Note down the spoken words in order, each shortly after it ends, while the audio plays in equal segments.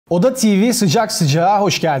Odatv sıcak sıcağa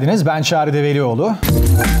hoş geldiniz. Ben Çağrı Develioğlu.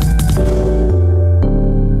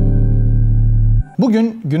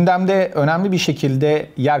 Bugün gündemde önemli bir şekilde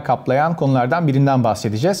yer kaplayan konulardan birinden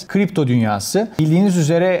bahsedeceğiz. Kripto dünyası. Bildiğiniz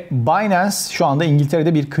üzere Binance şu anda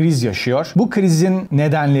İngiltere'de bir kriz yaşıyor. Bu krizin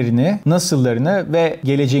nedenlerini, nasıllarını ve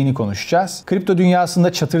geleceğini konuşacağız. Kripto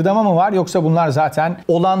dünyasında çatırdama mı var yoksa bunlar zaten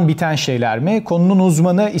olan biten şeyler mi? Konunun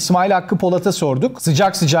uzmanı İsmail Hakkı Polat'a sorduk.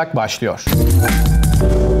 Sıcak sıcak başlıyor.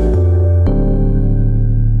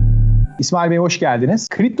 İsmail Bey hoş geldiniz.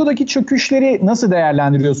 Kriptodaki çöküşleri nasıl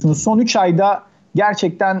değerlendiriyorsunuz? Son 3 ayda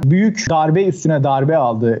gerçekten büyük darbe üstüne darbe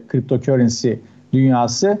aldı cryptocurrency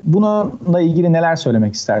dünyası. Bununla ilgili neler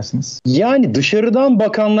söylemek istersiniz? Yani dışarıdan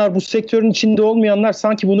bakanlar, bu sektörün içinde olmayanlar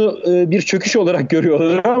sanki bunu bir çöküş olarak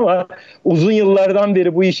görüyorlar ama uzun yıllardan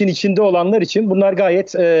beri bu işin içinde olanlar için bunlar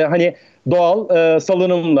gayet doğal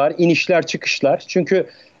salınımlar, inişler, çıkışlar. Çünkü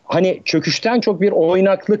çöküşten çok bir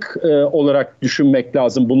oynaklık olarak düşünmek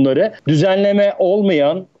lazım bunları. Düzenleme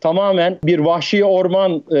olmayan, tamamen bir vahşi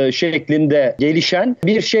orman şeklinde gelişen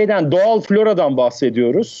bir şeyden, doğal floradan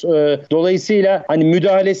bahsediyoruz. Dolayısıyla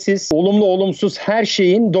müdahalesiz, olumlu olumsuz her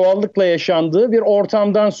şeyin doğallıkla yaşandığı bir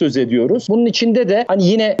ortamdan söz ediyoruz. Bunun içinde de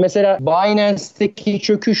yine mesela Binance'teki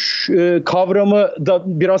çöküş kavramı da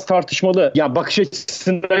biraz tartışmalı. Yani bakış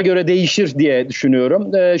açısına göre değişir diye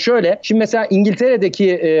düşünüyorum. Şimdi mesela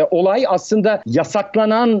İngiltere'deki olay aslında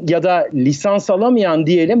yasaklanan ya da lisans alamayan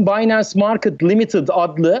diyelim Binance Market Limited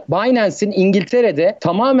adlı Binance'in İngiltere'de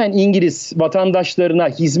tamamen İngiliz vatandaşlarına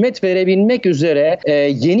hizmet verebilmek üzere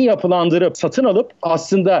yeni yapılandırıp satın alıp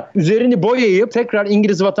aslında üzerini boyayıp tekrar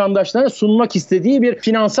İngiliz vatandaşlarına sunmak istediği bir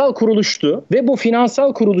finansal kuruluştu. Ve bu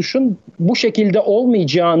finansal kuruluşun bu şekilde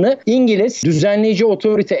olmayacağını İngiliz düzenleyici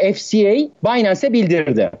otorite FCA Binance'e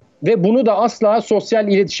bildirdi. Ve bunu da asla sosyal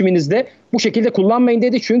iletişiminizde bu şekilde kullanmayın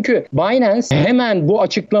dedi. Çünkü Binance hemen bu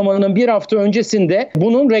açıklamanın bir hafta öncesinde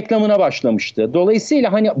bunun reklamına başlamıştı.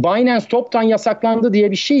 Dolayısıyla Binance toptan yasaklandı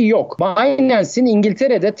diye bir şey yok. Binance'in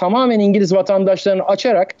İngiltere'de tamamen İngiliz vatandaşlarını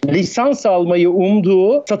açarak lisans almayı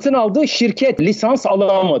umduğu, satın aldığı şirket lisans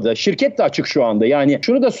alamadı. Şirket de açık şu anda. Yani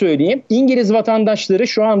şunu da söyleyeyim. İngiliz vatandaşları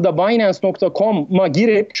şu anda Binance.com'a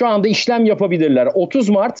girip şu anda işlem yapabilirler. 30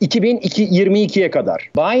 Mart 2022'ye kadar.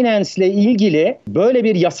 Binance ile ilgili böyle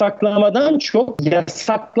bir yasaklamadan çok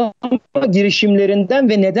yasaklama girişimlerinden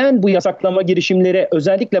ve neden bu yasaklama girişimleri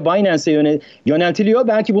özellikle Binance'e yöneltiliyor?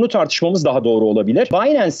 Belki bunu tartışmamız daha doğru olabilir.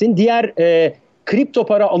 Binance'in diğer kripto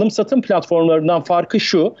para alım satım platformlarından farkı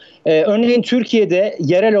şu. Örneğin Türkiye'de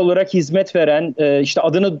yerel olarak hizmet veren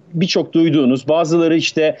adını birçok duyduğunuz bazıları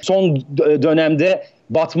son dönemde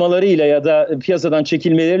batmalarıyla ya da piyasadan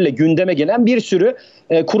çekilmeleriyle gündeme gelen bir sürü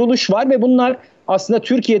kuruluş var ve bunlar aslında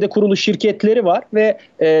Türkiye'de kurulu şirketleri var ve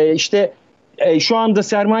şu anda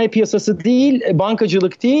sermaye piyasası değil,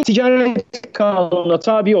 bankacılık değil, ticaret kanununa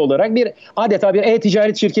tabi olarak adeta bir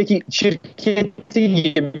e-ticaret şirketi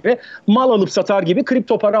gibi mal alıp satar gibi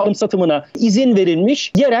kripto para alım satımına izin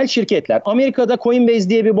verilmiş yerel şirketler. Amerika'da Coinbase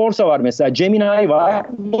diye bir borsa var mesela, Gemini var.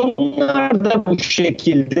 Bunlar da bu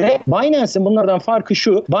şekilde. Binance'in bunlardan farkı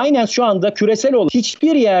şu: Binance şu anda küresel olarak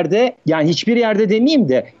hiçbir yerde demeyeyim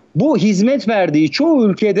de bu hizmet verdiği çoğu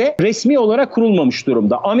ülkede resmi olarak kurulmamış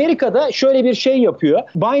durumda. Amerika'da şöyle bir şey yapıyor.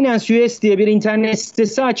 Binance US diye bir internet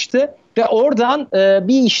sitesi açtı ve oradan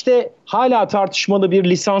hala tartışmalı bir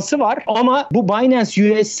lisansı var ama bu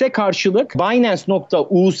Binance US'e karşılık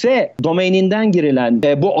Binance.us domaininden girilen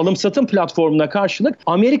bu alım satım platformuna karşılık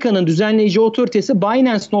Amerika'nın düzenleyici otoritesi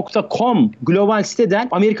Binance.com global siteden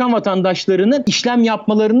Amerikan vatandaşlarının işlem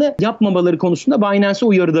yapmamaları konusunda Binance'e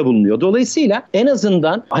uyarıda bulunuyor. Dolayısıyla en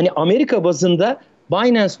azından Amerika bazında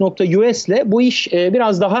Binance.us ile bu iş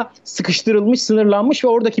biraz daha sıkıştırılmış, sınırlanmış ve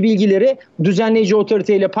oradaki bilgileri düzenleyici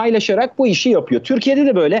otoriteyle paylaşarak bu işi yapıyor. Türkiye'de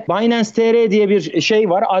de böyle Binance.tr diye bir şey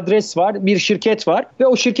var, adres var, bir şirket var ve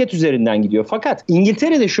o şirket üzerinden gidiyor. Fakat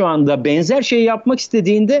İngiltere'de şu anda benzer şeyi yapmak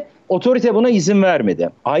istediğinde otorite buna izin vermedi.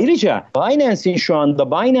 Ayrıca Binance'in şu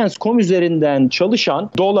anda Binance.com üzerinden çalışan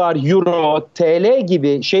dolar, euro, TL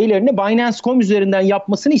gibi şeylerini Binance.com üzerinden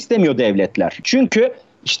yapmasını istemiyor devletler. Çünkü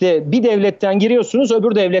bir devletten giriyorsunuz,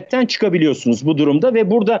 öbür devletten çıkabiliyorsunuz bu durumda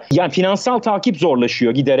ve burada finansal takip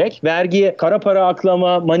zorlaşıyor giderek. Vergi, kara para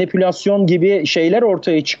aklama, manipülasyon gibi şeyler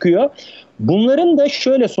ortaya çıkıyor. Bunların da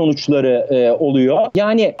şöyle sonuçları oluyor.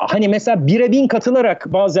 Mesela 1'e 1000 katılarak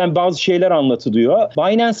bazen bazı şeyler anlatılıyor.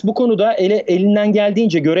 Binance bu konuda elinden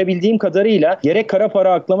geldiğince görebildiğim kadarıyla gerek kara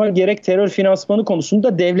para aklama gerek terör finansmanı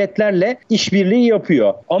konusunda devletlerle işbirliği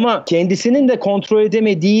yapıyor. Ama kendisinin de kontrol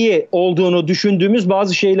edemediği olduğunu düşündüğümüz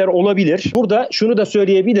bazı şeyler olabilir. Burada şunu da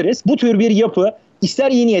söyleyebiliriz. Bu tür bir yapı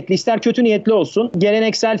İster iyi niyetli ister kötü niyetli olsun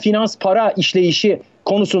geleneksel finans para işleyişi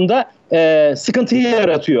konusunda sıkıntı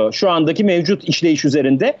yaratıyor şu andaki mevcut işleyiş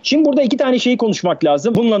üzerinde. Şimdi burada iki tane şeyi konuşmak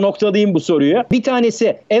lazım. Bununla noktalayayım bu soruyu. Bir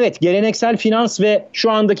tanesi, evet, geleneksel finans ve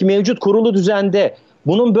şu andaki mevcut kurulu düzende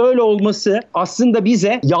bunun böyle olması aslında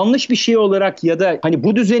bize yanlış bir şey olarak ya da hani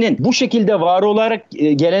bu düzenin bu şekilde var olarak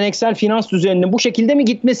geleneksel finans düzeninin bu şekilde mi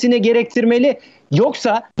gitmesini gerektirmeli?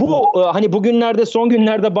 Yoksa bu hani bugünlerde, son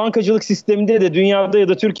günlerde bankacılık sisteminde de dünyada ya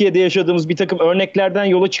da Türkiye'de yaşadığımız bir takım örneklerden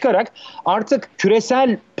yola çıkarak artık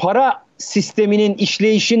küresel para sisteminin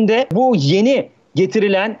işleyişinde bu yeni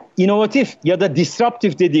getirilen inovatif ya da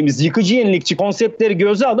disruptif dediğimiz yıkıcı yenilikçi konseptleri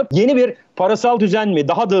göze alıp yeni bir parasal düzen mi,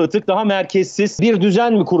 daha dağıtık, daha merkezsiz bir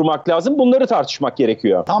düzen mi kurmak lazım? Bunları tartışmak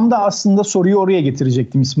gerekiyor. Tam da aslında soruyu oraya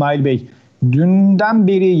getirecektim İsmail Bey. Dünden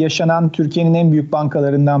beri yaşanan Türkiye'nin en büyük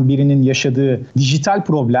bankalarından birinin yaşadığı dijital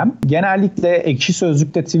problem genellikle Ekşi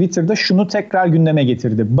Sözlük'te, Twitter'da şunu tekrar gündeme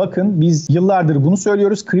getirdi. Bakın biz yıllardır bunu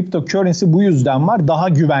söylüyoruz. Cryptocurrency bu yüzden var, daha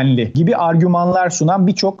güvenli gibi argümanlar sunan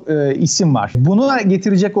birçok isim var. Bunu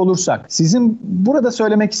getirecek olursak sizin burada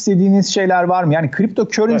söylemek istediğiniz şeyler var mı? Yani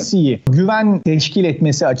cryptocurrency'yi güven teşkil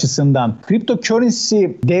etmesi açısından cryptocurrency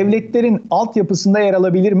devletlerin altyapısında yer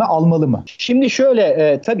alabilir mi, almalı mı? Şimdi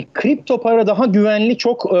şöyle, tabii kripto para daha güvenli,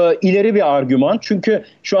 çok ileri bir argüman. Çünkü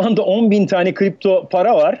şu anda 10.000 tane kripto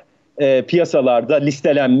para var piyasalarda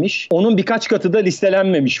listelenmiş. Onun birkaç katı da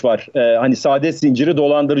listelenmemiş var. Hani saadet zinciri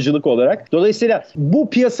dolandırıcılık olarak. Dolayısıyla bu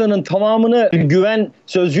piyasanın tamamını güven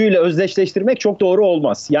sözcüğüyle özdeşleştirmek çok doğru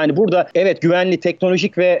olmaz. Yani burada evet güvenli,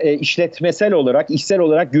 teknolojik ve işletmesel olarak, işsel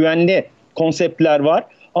olarak güvenli konseptler var.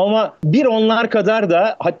 Ama bir onlar kadar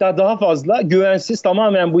da, hatta daha fazla güvensiz,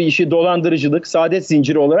 tamamen bu işi dolandırıcılık, saadet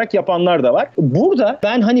zinciri olarak yapanlar da var. Burada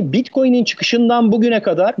ben hani Bitcoin'in çıkışından bugüne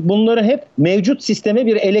kadar bunları hep mevcut sisteme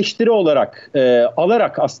bir eleştiri olarak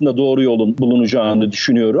alarak aslında doğru yolun bulunacağını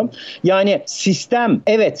düşünüyorum. Yani sistem,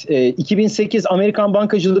 evet, 2008 Amerikan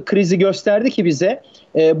bankacılık krizi gösterdi ki bize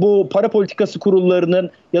bu para politikası kurullarının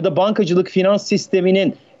ya da bankacılık finans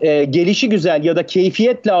sisteminin gelişi güzel ya da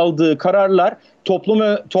keyfiyetle aldığı kararlar,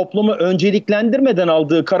 toplumu önceliklendirmeden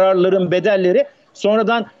aldığı kararların bedelleri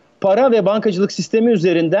sonradan para ve bankacılık sistemi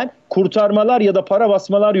üzerinden kurtarmalar ya da para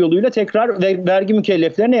basmalar yoluyla tekrar vergi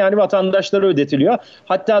mükelleflerine, yani vatandaşlara ödetiliyor.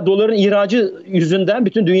 Hatta doların ihracı yüzünden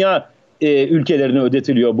bütün dünya ülkelerine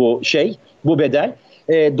ödetiliyor bu bedel.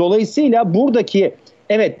 Dolayısıyla buradaki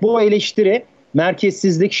evet bu eleştiri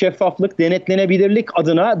merkezsizlik, şeffaflık, denetlenebilirlik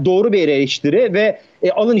adına doğru bir eleştiri ve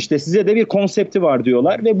alın işte size de bir konsepti var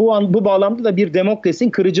diyorlar ve bu bağlamda da bir Demokles'in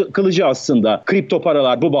kılıcı aslında kripto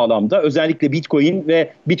paralar bu bağlamda, özellikle Bitcoin ve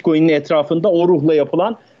Bitcoin'in etrafında o ruhla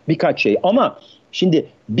yapılan birkaç şey. Ama şimdi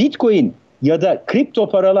Bitcoin ya da kripto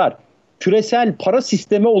paralar küresel para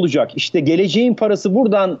sistemi olacak, İşte geleceğin parası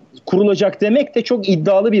buradan kurulacak demek de çok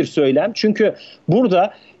iddialı bir söylem. Çünkü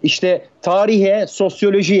burada işte tarihe,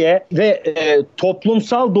 sosyolojiye ve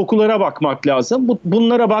toplumsal dokulara bakmak lazım.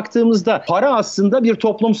 Bunlara baktığımızda para aslında bir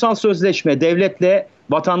toplumsal sözleşme, devletle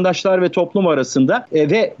vatandaşlar ve toplum arasında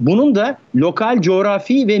ve bunun da lokal,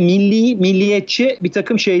 coğrafi ve milliyetçi bir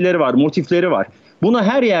takım şeyleri var, motifleri var. Bunu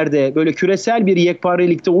her yerde böyle küresel bir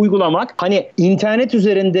yekparelikte uygulamak, hani internet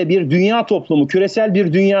üzerinde bir dünya toplumu, küresel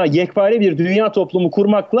bir dünya, yekpare bir dünya toplumu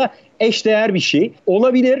kurmakla eşdeğer bir şey.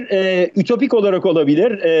 Olabilir, ütopik olarak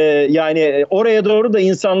olabilir. Yani oraya doğru da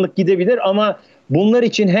insanlık gidebilir ama bunlar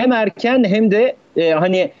için hem erken hem de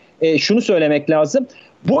şunu söylemek lazım.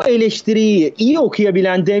 Bu eleştiriyi iyi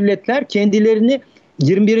okuyabilen devletler kendilerini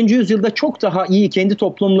 21. yüzyılda çok daha iyi kendi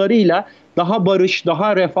toplumlarıyla daha barış,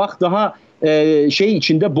 daha refah, daha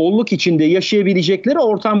içinde, bolluk içinde yaşayabilecekleri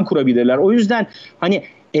ortam kurabilirler. O yüzden hani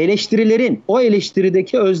eleştirilerin, o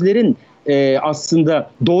eleştirideki özlerin aslında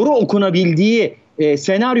doğru okunabildiği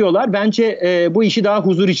senaryolar bence bu işi daha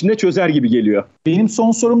huzur içinde çözer gibi geliyor. Benim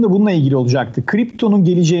son sorum da bununla ilgili olacaktı. Kriptonun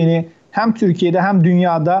geleceğini hem Türkiye'de hem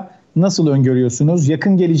dünyada nasıl öngörüyorsunuz?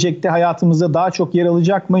 Yakın gelecekte hayatımızda daha çok yer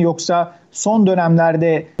alacak mı, yoksa son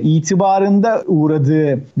dönemlerde itibarında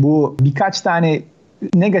uğradığı bu birkaç tane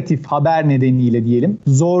negatif haber nedeniyle diyelim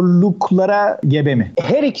zorluklara gebe mi?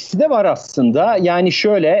 Her ikisi de var aslında. Yani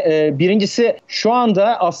şöyle, birincisi şu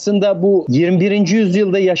anda aslında bu 21.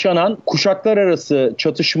 yüzyılda yaşanan kuşaklar arası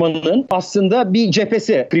çatışmanın aslında bir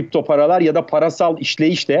cephesi kripto paralar ya da parasal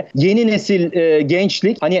işleyişte. Yeni nesil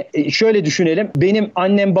gençlik, hani şöyle düşünelim, benim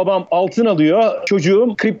annem babam altın alıyor,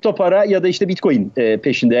 çocuğum kripto para ya da işte Bitcoin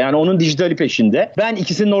peşinde, yani onun dijitali peşinde. Ben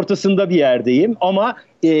ikisinin ortasında bir yerdeyim ama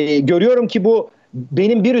görüyorum ki bu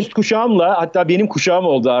benim bir üst kuşağımla, hatta benim kuşağım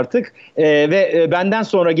oldu artık ve benden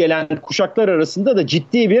sonra gelen kuşaklar arasında da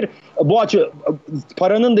ciddi bir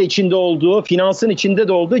paranın da içinde olduğu, finansın içinde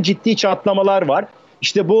de olduğu ciddi çatlamalar var.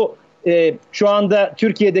 İşte bu şu anda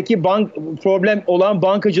Türkiye'deki problem olan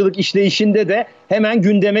bankacılık işleyişinde de hemen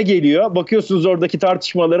gündeme geliyor. Bakıyorsunuz oradaki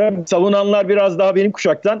tartışmalara, savunanlar biraz daha benim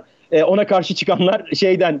kuşaktan, ona karşı çıkanlar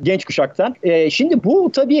genç kuşaktan. Şimdi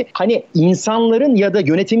bu tabii hani insanların ya da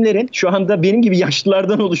yönetimlerin şu anda benim gibi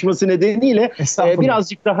yaşlılardan oluşması nedeniyle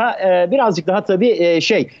birazcık daha tabii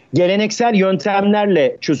geleneksel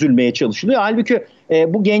yöntemlerle çözülmeye çalışılıyor. Halbuki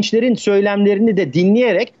bu gençlerin söylemlerini de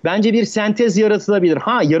dinleyerek bence bir sentez yaratılabilir.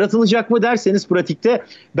 Yaratılacak mı derseniz pratikte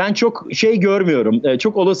ben çok görmüyorum.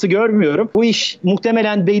 Çok olası görmüyorum. Bu iş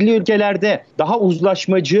muhtemelen belli ülkelerde daha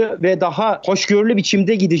uzlaşmacı ve daha hoşgörülü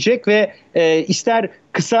biçimde gidecek ve ister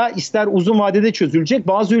kısa ister uzun vadede çözülecek.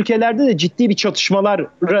 Bazı ülkelerde de ciddi bir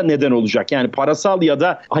çatışmalara neden olacak. Yani parasal ya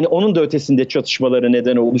da hani onun da ötesinde çatışmalara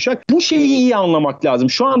neden olacak. Bu şeyi iyi anlamak lazım.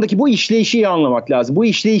 Şu andaki bu işleyişi iyi anlamak lazım. Bu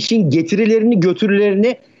işleyişin getirilerini,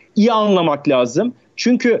 götürülerini iyi anlamak lazım.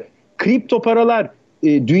 Çünkü kripto paralar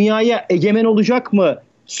dünyaya egemen olacak mı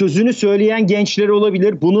sözünü söyleyen gençler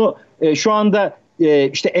olabilir. Bunu şu anda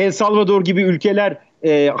işte El Salvador gibi ülkeler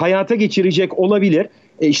hayata geçirecek olabilir.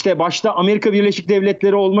 İşte başta Amerika Birleşik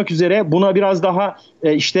Devletleri olmak üzere buna biraz daha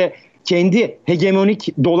kendi hegemonik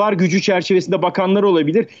dolar gücü çerçevesinde bakanlar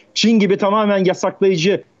olabilir. Çin gibi tamamen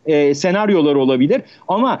yasaklayıcı senaryolar olabilir.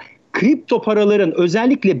 Ama kripto paraların,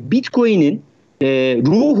 özellikle Bitcoin'in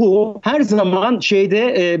ruhu her zaman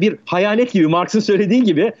bir hayalet gibi, Marx'ın söylediği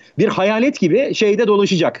gibi bir hayalet gibi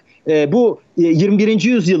dolaşacak. Bu 21.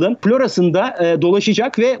 yüzyılın florasında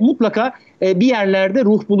dolaşacak ve mutlaka bir yerlerde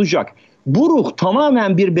ruh bulacak. Bu ruh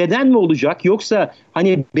tamamen bir beden mi olacak, yoksa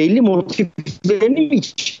hani belli motiflerini mi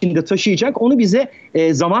içinde taşıyacak, onu bize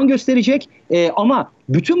zaman gösterecek. Ama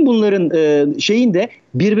bütün bunların de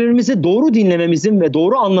birbirimizi doğru dinlememizin ve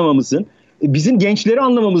doğru anlamamızın, bizim gençleri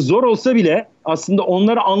anlamamız zor olsa bile aslında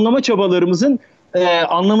onları anlama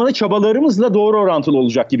çabalarımızla doğru orantılı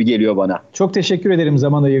olacak gibi geliyor bana. Çok teşekkür ederim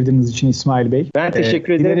zaman ayırdığınız için İsmail Bey. Ben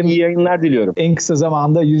teşekkür ederim. İyi yayınlar diliyorum. En kısa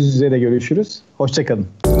zamanda yüz yüze de görüşürüz. Hoşça kalın.